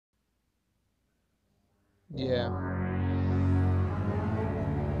Yeah.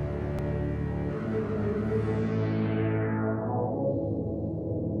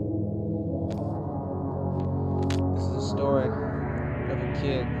 This is a story of a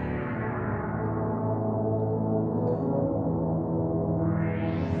kid.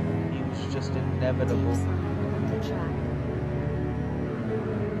 He was just inevitable.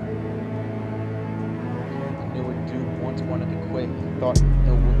 He knew a dude once wanted to quit. He thought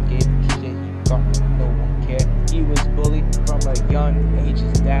no one gave a shit. He thought no one cared. He was bullied from a young age.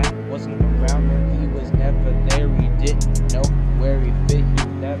 His dad wasn't around. He was never there. He didn't know where he fit. He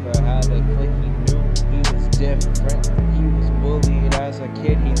never had a click. He knew he was different. He was bullied as a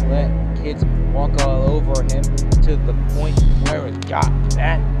kid. He let kids walk all over him to the point where it got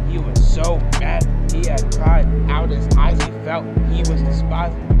bad. He was so mad. He had cried out his eyes. He felt he was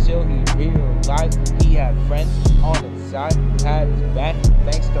despised until he realized he had friends on his side, had his back.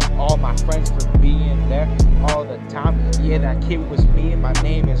 Thanks to all my friends for being there all the time. Yeah, that kid was me, and my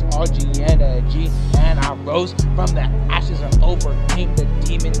name is RG Energy. And I rose from the ashes and overcame the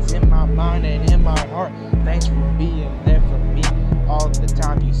demons in my mind and in my heart. Thanks for being there for me all the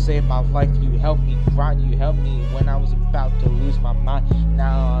time. You saved my life, you helped me grind, you helped me when I was about to lose my mind.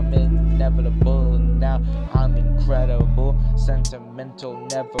 Now I'm inevitable, now I'm incredible, sentimental,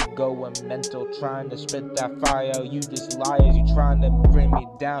 never going mental, trying to spit that fire. You just liars, you trying to bring me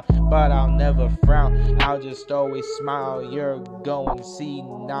down, but I'll never frown, I'll just always smile. You're going see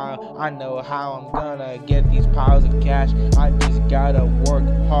now, I know how I'm gonna get these piles of cash. I just gotta work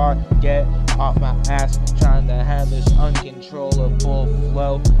hard, get off my ass, trying to have this uncontrollable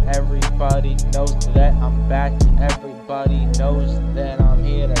flow. Everybody knows that I'm back, everybody knows that I'm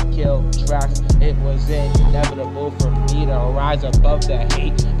here to kill tracks. It was inevitable for me to rise above the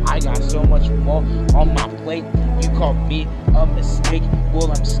hate. I got so much more on my plate. You called me a mistake,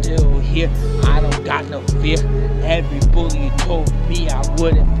 well I'm still here. I don't got no fear. Every bully told me I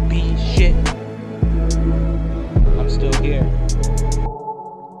wouldn't be shit. I'm still here.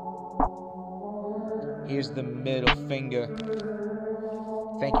 Here's the middle finger.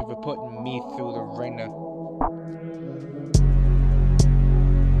 Thank you for putting me through the ringer.